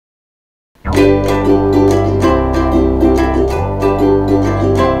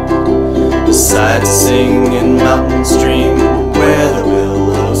tried to sing in mountain stream where the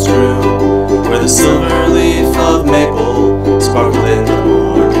willows grew, where the silver leaf of maple sparkled in the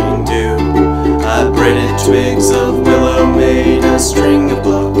morning dew. I braided twigs of willow, made a string of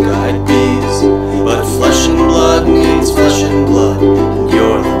black-eyed peas, but flesh and blood needs flesh and blood, and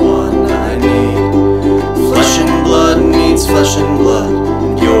you're the one I need. Flesh and blood needs flesh and blood,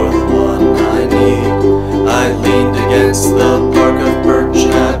 and you're the one I need. I leaned against the bark of birch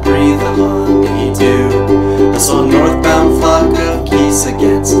and I breathed the honeydew. I saw a northbound flock of geese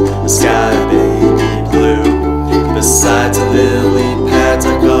against the sky baby blue. Besides the lily pads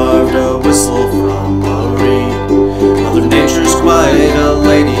I carved a whistle from a reed. Mother Nature's quite a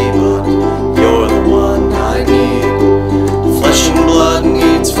lady, but you're the one I need. Flesh and blood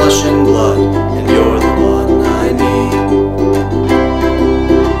needs flesh and blood, and you're the one I need.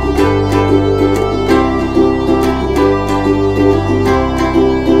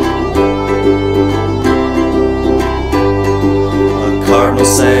 Cardinal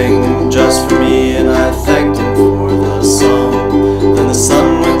sang just for me, and I thanked him for the song. Then the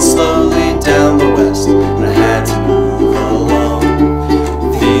sun went slowly down the west, and I had to move along.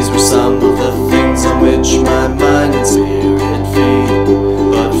 These were some of the things on which my mind and spirit feed.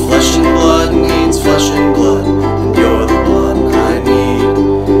 But flesh and blood needs flesh and blood, and you're the one I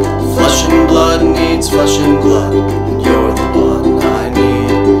need. Flesh and blood needs flesh and blood.